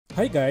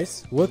Hi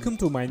guys, welcome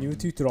to my new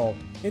tutorial.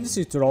 In this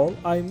tutorial,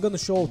 I'm gonna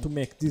show how to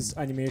make this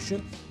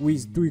animation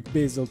with Duik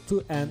Bassel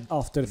 2 and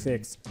After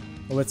Effects.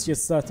 Let's get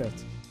started.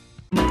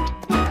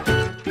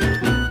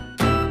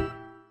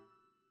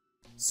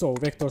 So,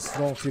 vectors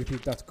from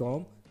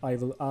freepik.com. I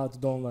will add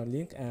download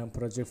link and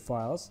project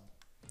files.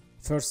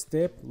 First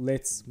step,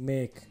 let's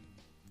make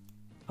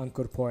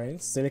anchor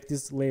points. Select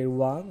this layer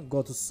 1,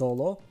 go to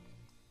solo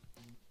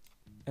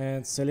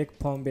and select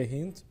palm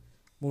behind.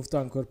 Move the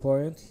anchor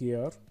point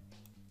here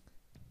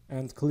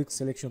and click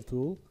selection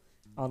tool,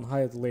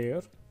 unhide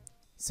layer,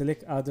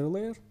 select other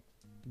layer,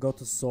 go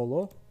to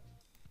solo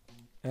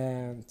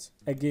and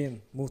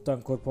again move the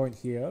anchor point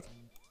here,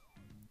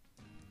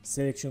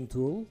 selection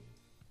tool,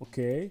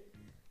 okay,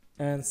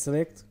 and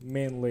select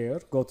main layer,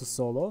 go to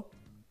solo,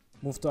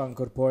 move the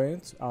anchor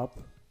point up,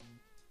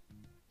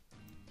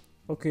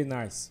 okay,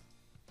 nice.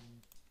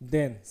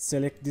 Then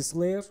select this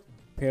layer,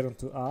 parent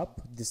to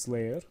up, this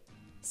layer,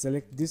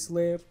 select this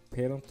layer,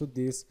 parent to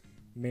this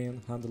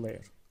main hand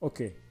layer,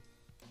 okay.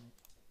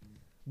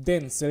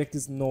 Then select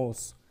this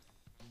nose,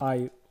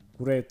 eye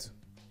red,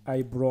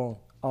 eye brown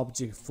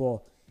object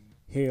for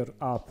hair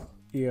up,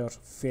 ear,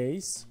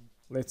 face.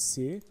 Let's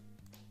see.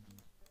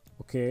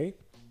 Okay.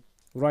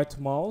 Right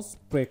mouse,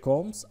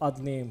 precoms, add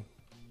name,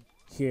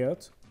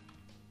 head,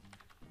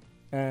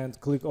 and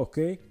click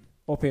OK.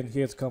 Open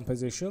head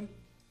composition.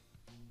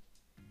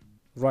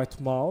 Right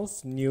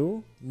mouse,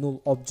 new,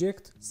 null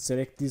object.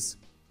 Select this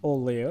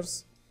all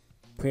layers.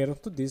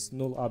 Parent to this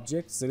null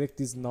object. Select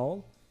this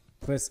null.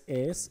 Press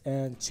S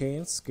and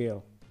change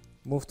scale.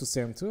 Move to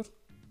center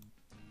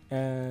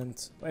and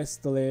let's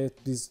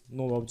delete this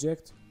null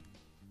object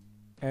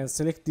and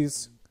select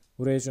this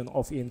region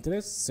of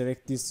interest.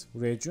 Select this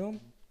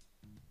region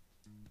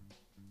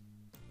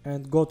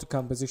and go to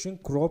composition,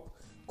 crop,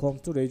 come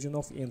to region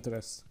of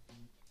interest.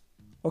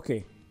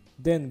 Okay,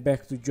 then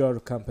back to your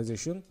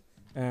composition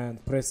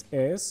and press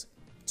S,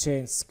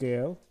 change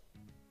scale,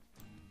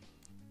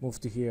 move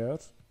to here.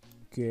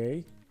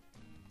 Okay,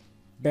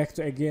 back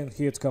to again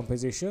here to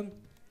composition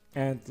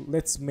and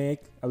let's make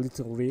a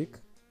little rig.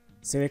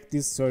 Select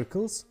these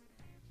circles,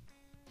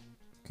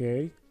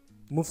 okay,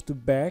 move to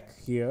back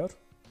here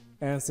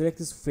and select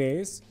this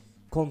face,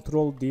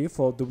 Ctrl D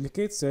for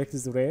duplicate, select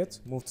this red,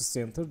 move to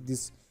center,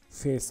 this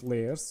face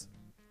layers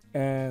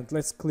and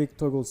let's click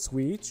toggle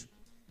switch,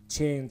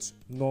 change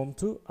none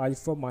to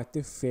alpha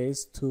matte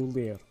face 2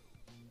 layer.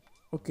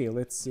 Okay,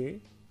 let's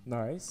see,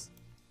 nice.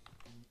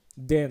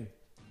 Then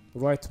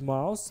right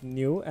mouse,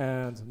 new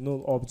and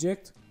null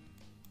object,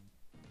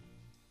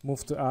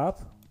 move to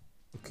up,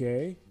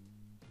 okay,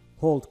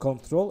 hold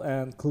Ctrl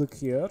and click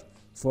here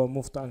for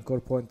move the anchor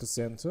point to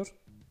center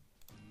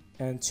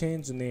and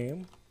change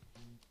name,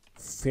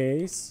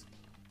 face,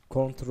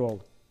 Ctrl.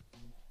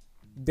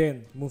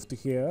 Then move to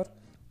here,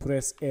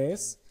 press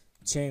S,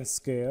 change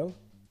scale,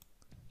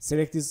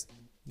 select this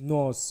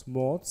nose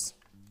modes,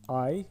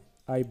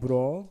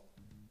 eyebrow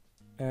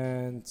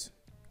and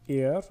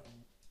ear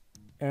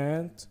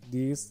and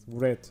this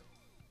red,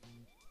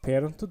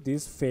 parent to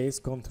this face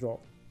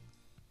control.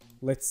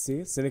 Let's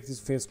see, select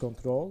this face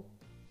control.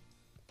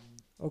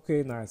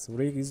 Okay, nice,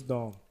 rig is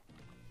done.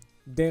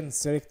 Then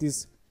select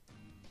this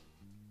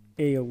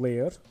A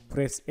layer,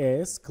 press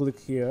S, click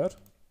here,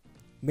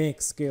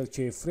 make scale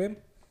keyframe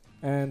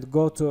and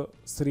go to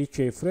 3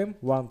 keyframe,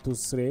 1, 2,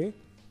 3,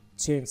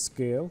 change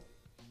scale.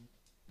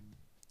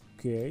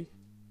 Okay,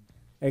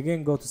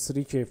 again go to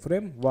 3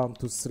 keyframe, 1,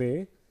 2,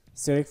 3,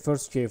 select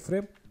first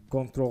keyframe,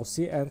 Ctrl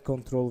C and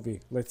Ctrl V.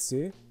 Let's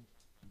see.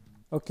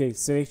 Okay,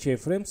 select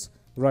keyframes,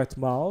 right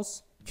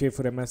mouse,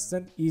 keyframe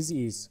assistant, easy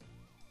ease.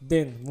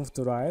 Then move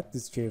to right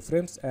these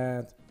keyframes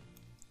and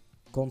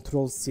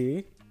Ctrl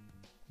C,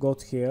 go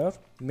to here,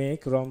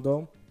 make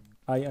random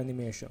eye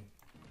animation.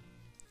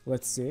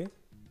 Let's see.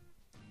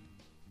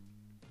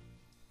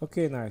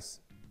 Okay,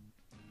 nice.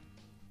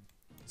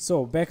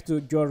 So back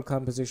to your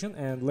composition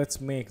and let's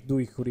make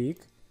Duik rig.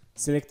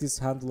 Select these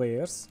hand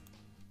layers,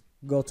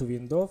 go to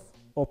window,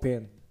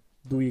 open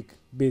Duik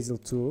Bassel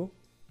 2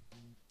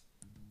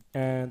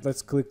 and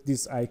let's click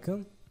this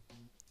icon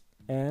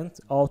and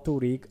auto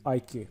rig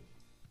icon.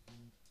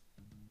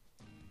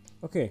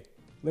 Okay,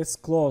 let's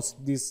close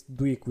this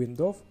Duik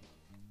window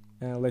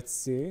and let's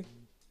see.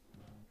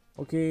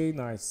 Okay,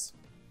 nice.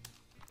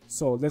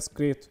 So let's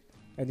create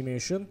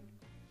animation.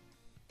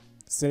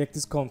 Select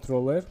this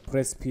controller,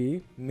 press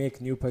P, make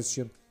new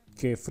position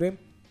keyframe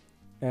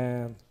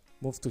and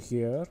move to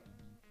here.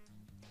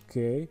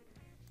 Okay,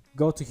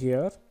 go to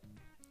here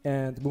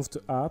and move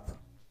to up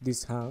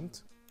this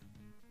hand.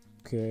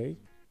 Okay,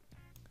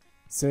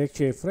 select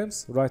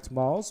keyframes, right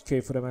mouse,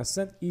 keyframe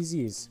assistant,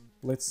 easy is.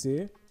 Let's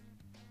see.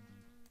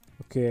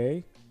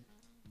 Okay,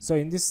 so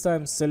in this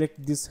time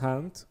select this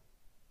hand,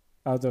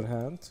 other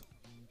hand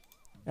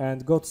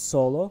and go to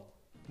solo,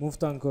 move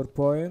the anchor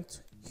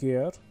point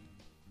here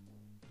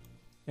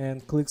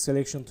and click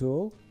selection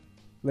tool.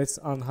 Let's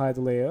unhide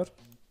layer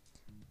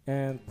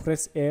and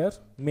press R,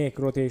 make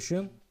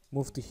rotation,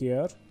 move to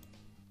here,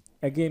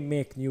 again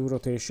make new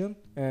rotation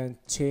and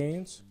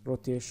change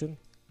rotation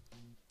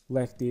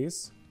like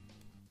this.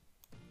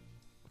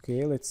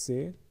 Okay, let's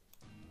see.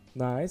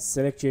 Nice.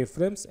 Select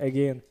keyframes.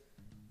 Again,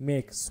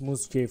 make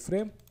smooth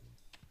keyframe.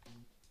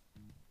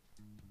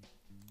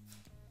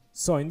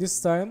 So in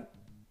this time,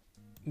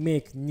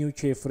 make new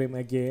keyframe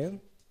again.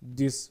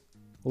 This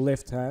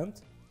left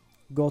hand.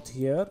 Go to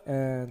here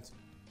and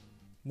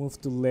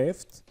move to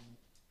left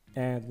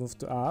and move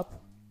to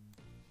up.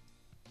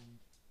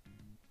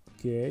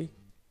 Okay.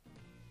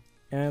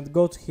 And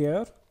go to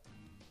here.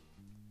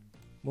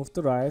 Move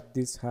to right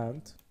this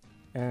hand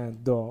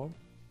and down.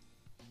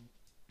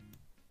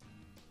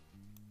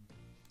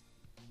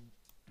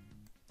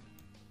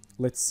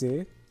 Let's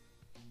see.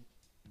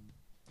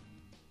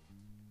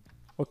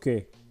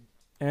 Okay.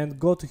 And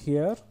go to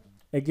here.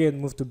 Again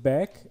move to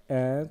back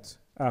and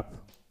up.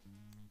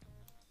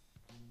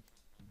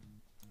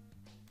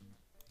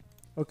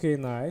 Okay,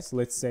 nice.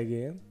 Let's see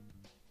again.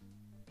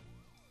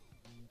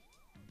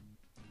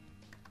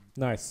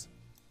 Nice.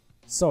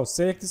 So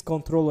select this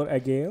controller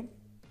again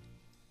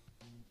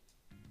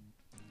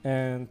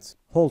and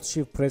hold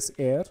shift press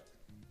R.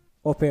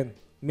 Open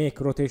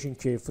make rotation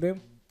keyframe.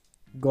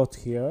 Go to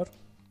here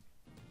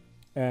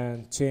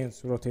and change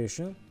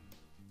rotation.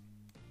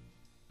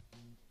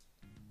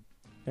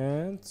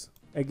 And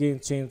again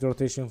change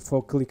rotation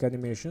for click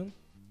animation.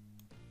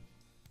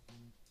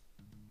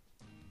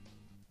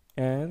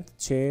 And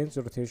change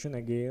rotation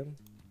again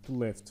to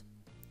left.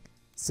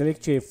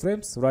 Select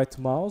keyframes, right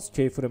mouse,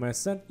 keyframe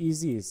ascent,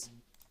 easy is.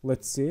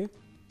 Let's see.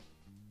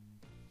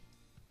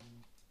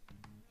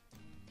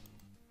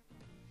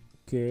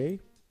 Okay.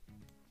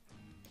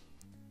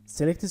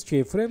 Select these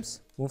keyframes,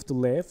 move to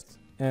left,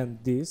 and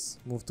this,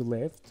 move to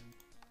left.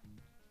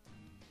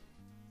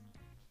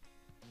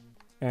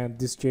 And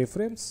these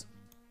keyframes.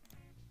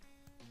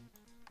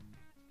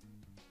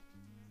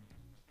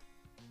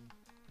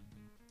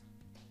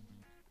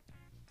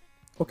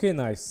 Okay,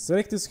 nice.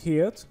 Select this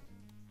here.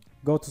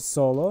 Go to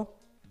solo.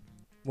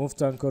 Move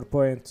to anchor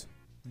point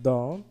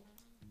down.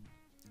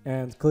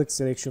 And click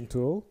selection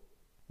tool.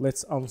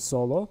 Let's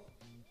unsolo.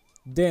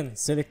 Then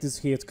select this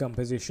heat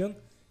composition.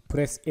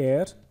 Press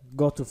R.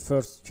 Go to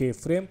first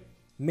keyframe.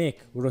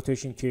 Make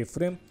rotation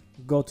keyframe.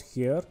 Go to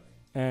here.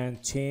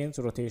 And change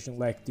rotation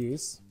like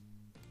this.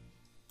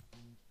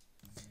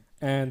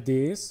 And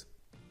this.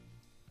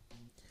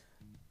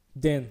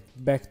 Then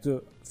back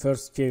to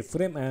first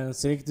keyframe and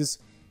select this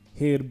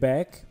here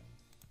back,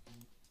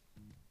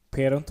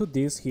 parent to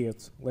this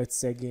heat. Let's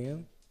say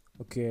again.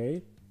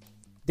 Okay.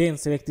 Then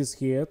select this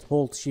heat,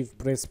 hold shift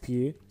press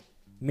P,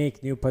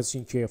 make new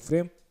position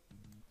keyframe.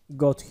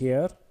 Go to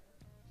here,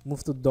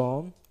 move to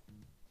down.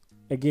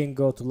 Again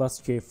go to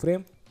last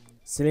keyframe.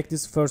 Select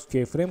this first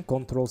keyframe,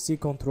 Ctrl C,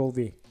 Ctrl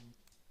V.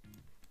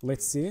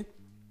 Let's see.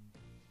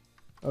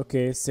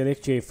 Okay,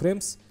 select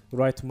keyframes,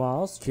 right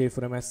mouse,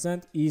 keyframe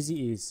ascent, easy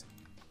ease.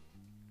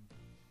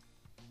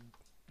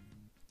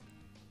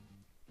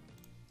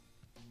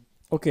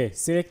 Okay,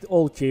 select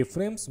all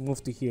keyframes,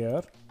 move to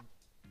here.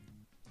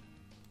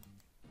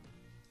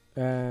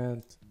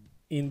 And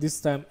in this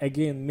time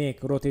again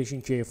make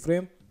rotation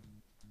keyframe.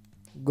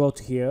 Go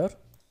to here,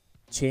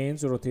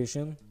 change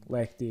rotation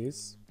like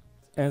this.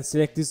 And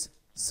select these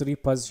 3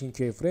 position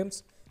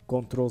keyframes,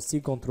 Ctrl C,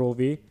 Ctrl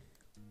V,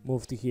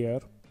 move to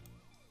here.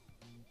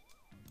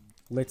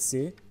 Let's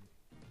see.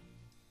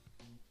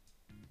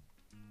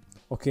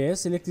 Okay,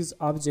 select this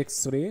object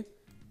 3,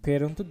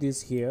 parent to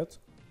this here.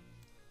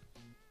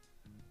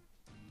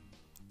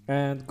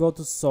 And go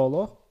to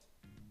solo,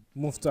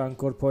 move to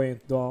anchor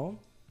point down,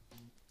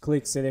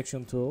 click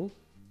selection tool.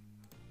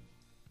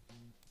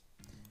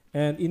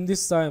 And in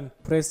this time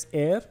press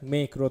R,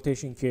 make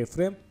rotation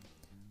keyframe.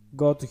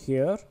 Go to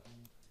here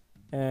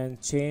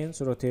and change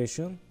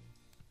rotation.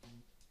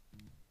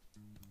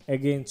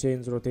 Again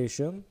change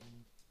rotation.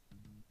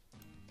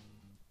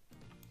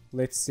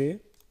 Let's see.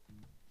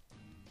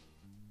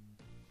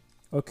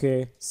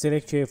 Okay,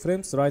 select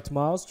keyframes, right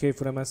mouse,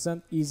 keyframe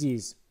ascent, easy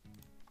is.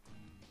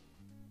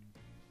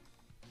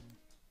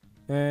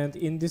 And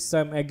in this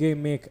time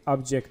again make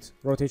object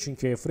rotation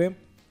keyframe.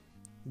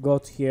 Go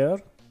to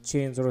here,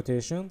 change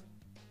rotation.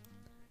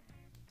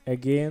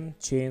 Again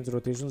change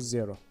rotation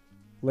 0.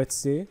 Let's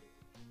see.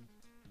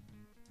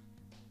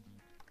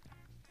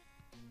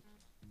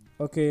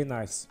 Okay,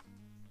 nice.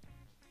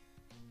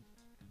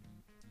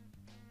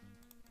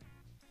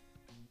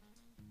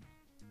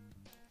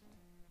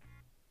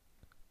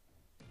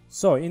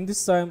 So in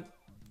this time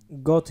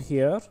go to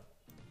here,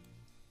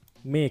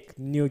 make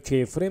new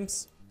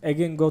keyframes.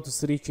 Again go to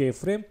 3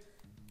 keyframe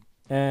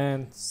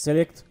and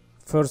select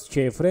first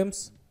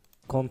keyframes,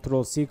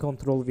 Ctrl C,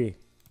 Ctrl V.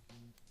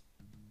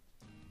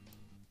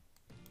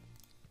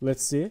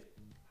 Let's see.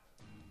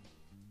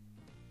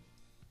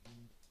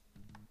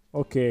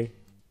 Okay.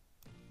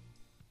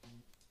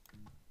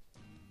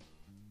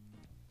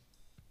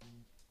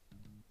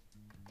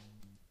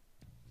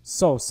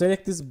 So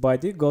select this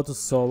body, go to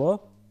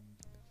solo,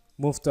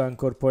 move to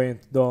anchor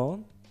point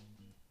down.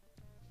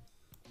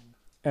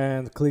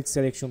 And click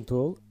selection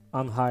tool,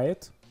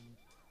 unhide,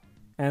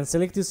 and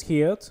select this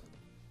heat,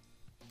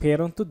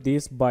 parent to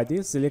this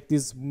body, select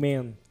this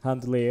main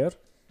hand layer,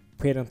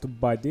 parent to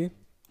body,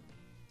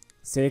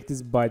 select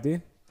this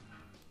body,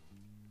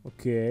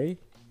 okay,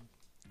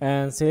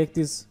 and select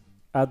this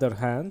other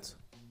hand,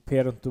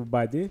 parent to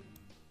body.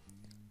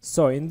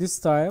 So in this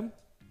time,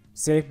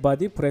 select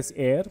body, press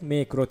R,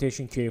 make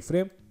rotation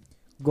keyframe,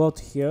 go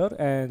to here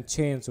and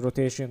change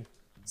rotation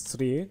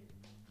 3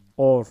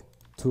 or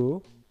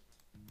 2,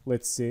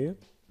 let's see.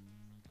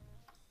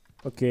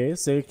 Okay,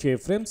 select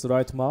keyframes,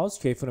 right mouse,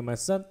 keyframe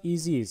assign,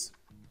 easy is.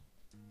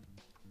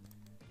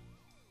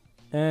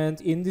 And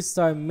in this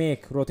time,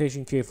 make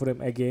rotation keyframe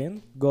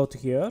again, go to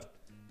here,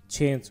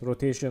 change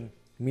rotation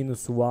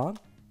 -1.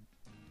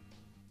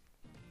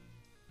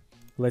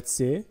 Let's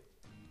see.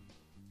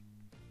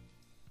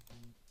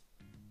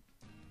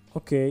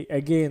 Okay,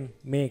 again,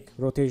 make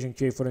rotation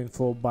keyframe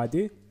for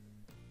body,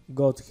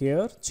 go to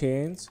here,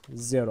 change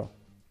 0.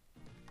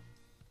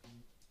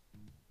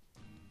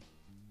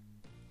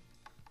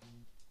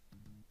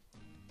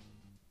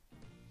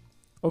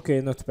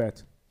 Okay, not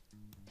bad.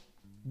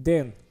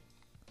 Then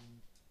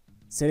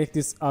select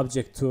this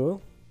object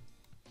tool,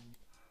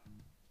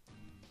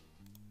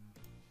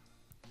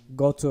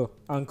 go to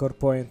anchor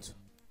point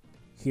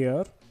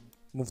here,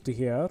 move to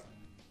here,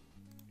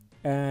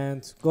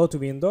 and go to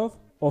window,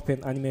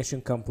 open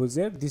animation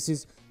composer. This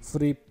is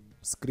free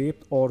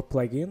script or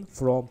plugin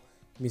from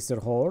Mr.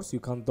 Horse. You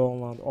can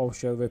download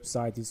official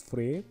website, is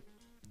free.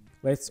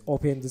 Let's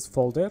open this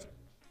folder,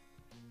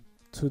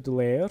 to the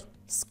layer,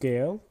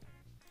 scale,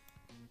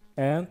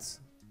 and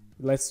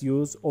let's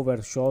use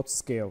overshot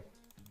scale.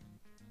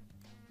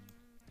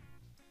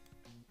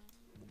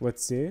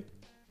 Let's see.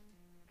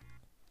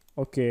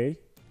 Okay,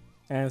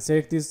 and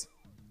select this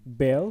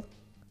bell,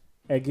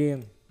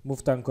 again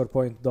move the anchor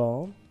point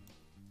down,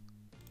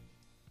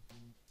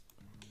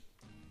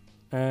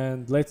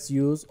 and let's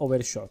use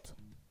overshot.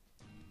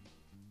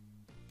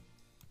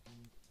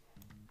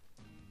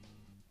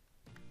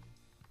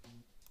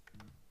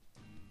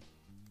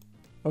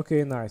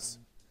 Okay, nice.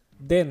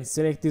 Then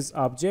select these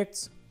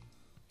objects,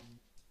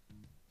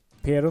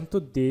 parent to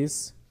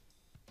this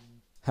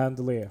hand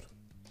layer.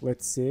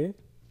 Let's see.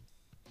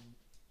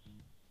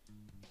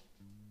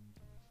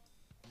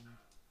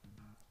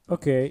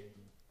 Okay,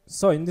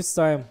 so in this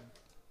time,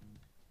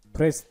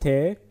 press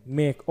T,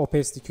 make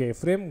opacity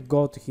keyframe,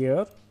 go to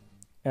here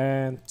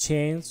and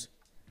change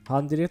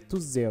 100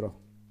 to 0.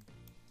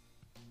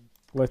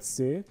 Let's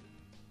see.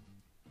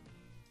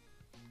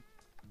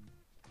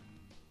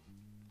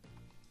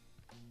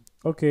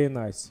 Okay,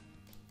 nice.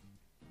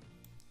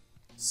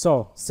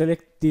 So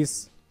select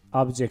this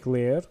object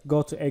layer,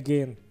 go to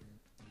again,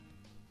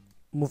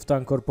 move the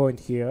anchor point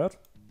here,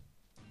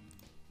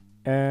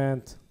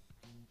 and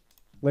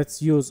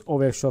let's use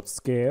overshot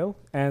scale,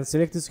 and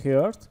select this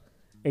here,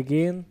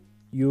 again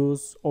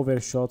use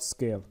overshot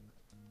scale.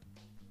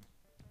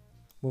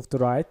 Move to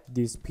right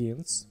these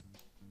pins.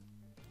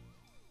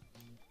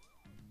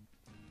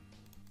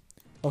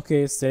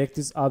 Okay, select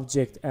this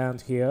object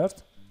and here,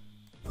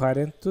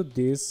 parent to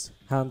this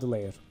hand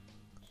layer,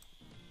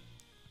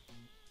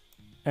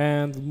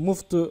 and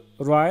move to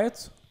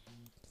right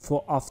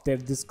for after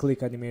this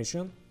click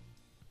animation.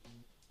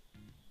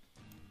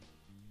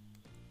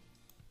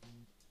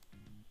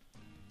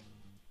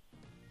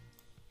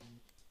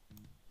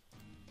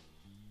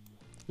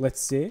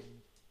 Let's see.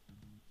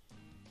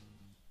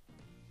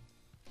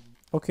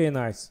 Okay,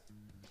 nice.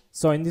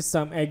 So in this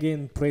time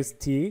again press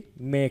T,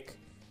 make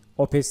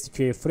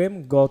opacity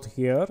keyframe, go to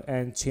here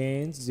and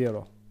change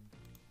 0.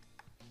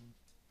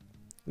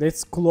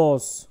 Let's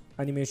close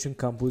animation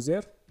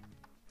composer.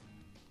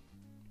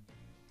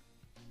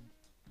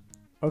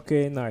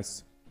 Okay,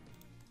 nice.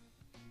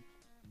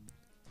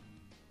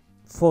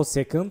 For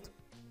second,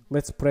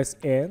 let's press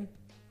N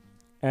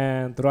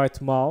and right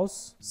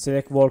mouse,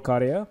 select work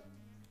area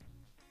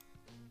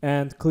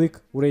and click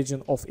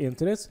region of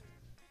interest.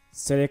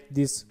 Select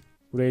this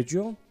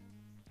region.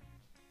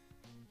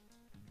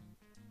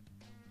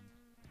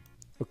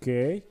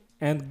 Okay,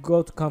 and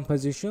go to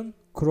composition,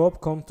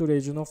 crop, come to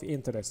region of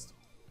interest.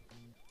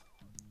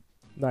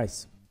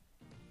 Nice.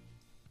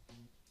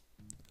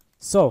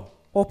 So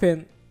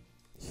open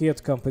here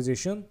to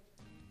composition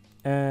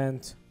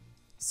and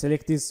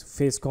select this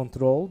face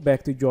control,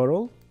 back to your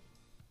role.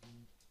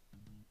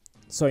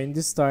 So in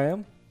this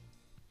time,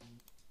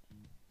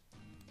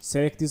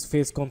 select this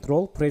face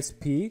control, press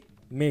P,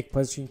 make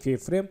position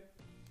keyframe,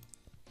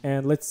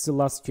 and let's see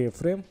last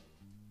keyframe.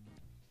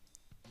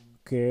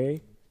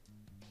 Okay,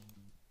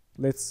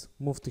 let's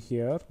move to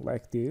here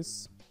like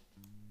this.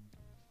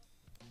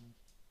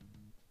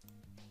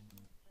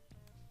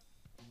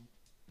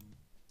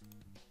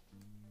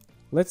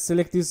 Let's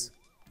select this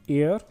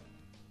ear,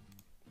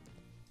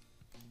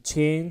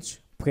 change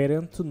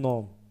parent to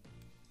none.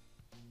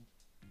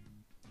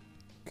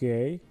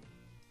 Okay.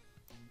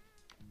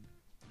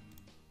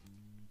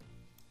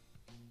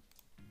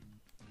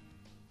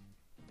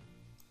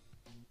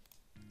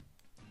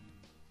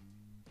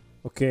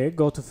 Okay,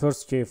 go to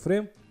first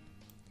keyframe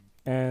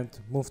and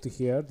move to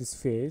here, this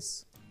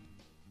face.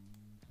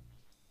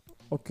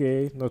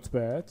 Okay, not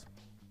bad.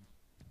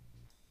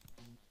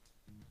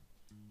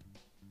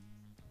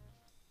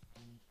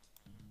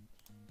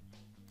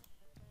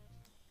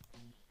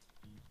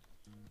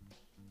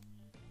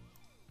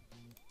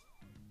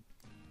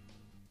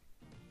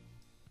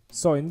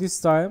 So in this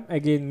time,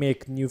 again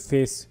make new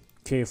face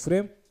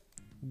keyframe.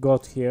 Go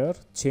here,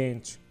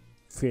 change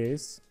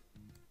face.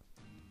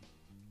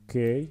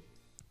 Okay.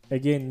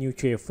 Again new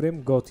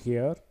keyframe. Go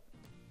here.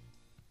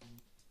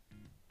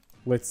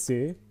 Let's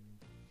see.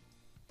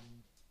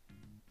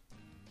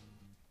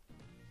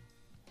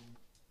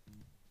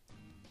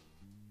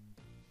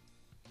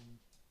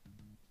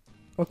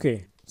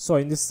 Okay. So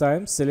in this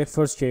time, select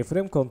first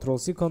keyframe, Ctrl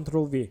C,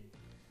 Ctrl V,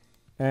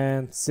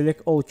 and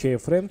select all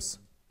keyframes.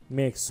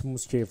 Make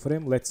smooth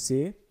keyframe. Let's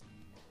see.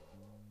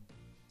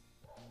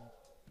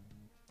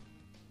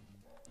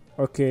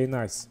 Okay,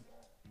 nice.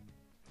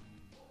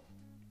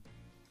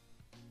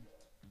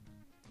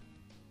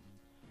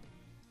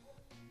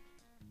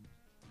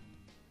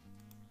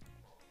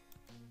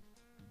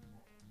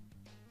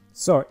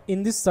 So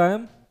in this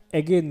time,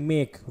 again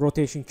make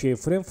rotation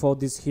keyframe for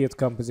this heat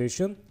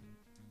composition,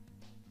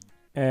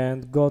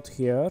 and go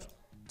here,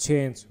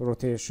 change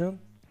rotation.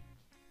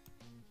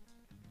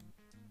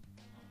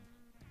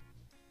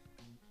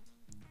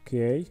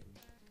 Okay,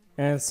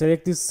 and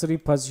select these 3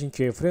 position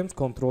keyframes,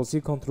 Ctrl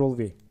C, Ctrl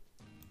V.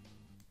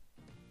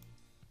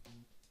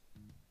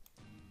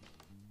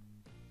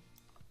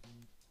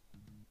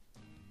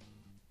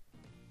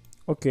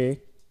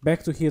 Okay,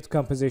 back to heat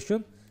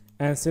composition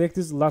and select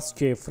this last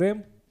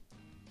keyframe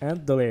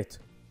and delete.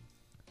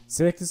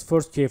 Select this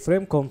first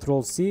keyframe,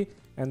 Ctrl C,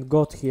 and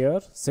go here,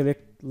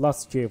 select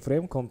last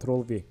keyframe,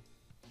 Ctrl V.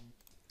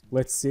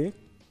 Let's see.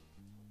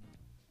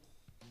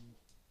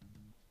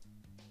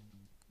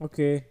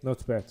 Okay,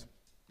 not bad.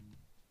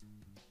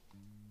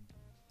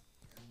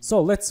 So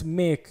let's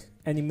make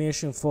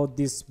animation for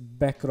this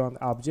background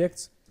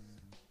object.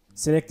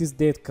 Select this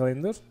date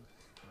calendar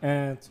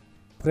and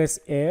press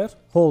R,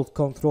 hold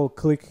Ctrl,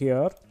 click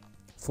here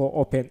for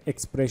open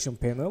expression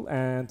panel,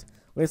 and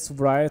let's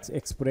write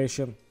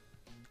expression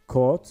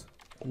code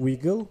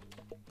wiggle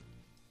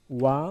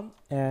 1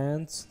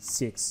 and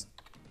 6.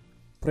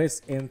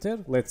 Press enter.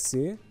 Let's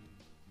see.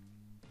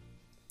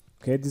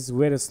 Okay, this is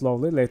very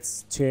slowly.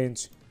 Let's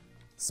change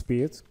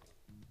speed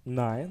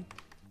 9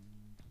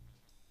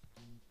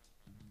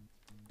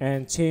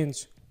 and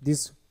change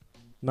this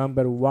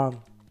number 1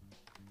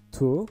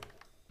 to.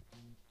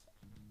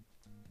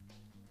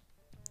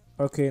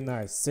 Okay,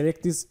 nice.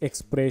 Select this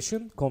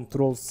expression,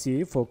 Ctrl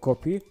C for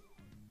copy.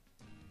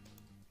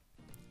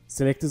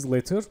 Select this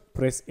letter,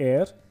 press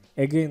R,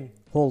 again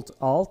hold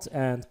Alt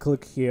and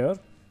click here,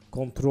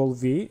 Ctrl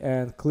V,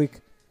 and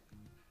click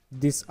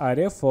this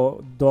area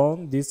for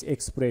down this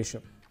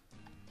expression.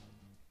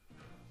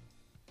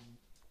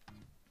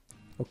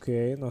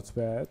 Okay, not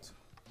bad.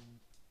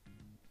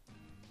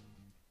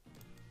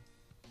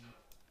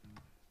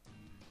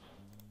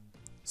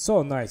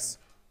 So nice.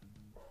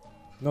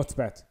 Not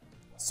bad.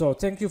 So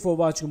thank you for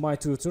watching my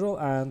tutorial,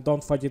 and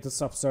don't forget to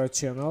subscribe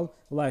channel,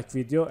 like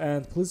video,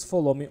 and please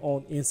follow me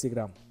on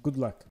Instagram. Good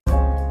luck.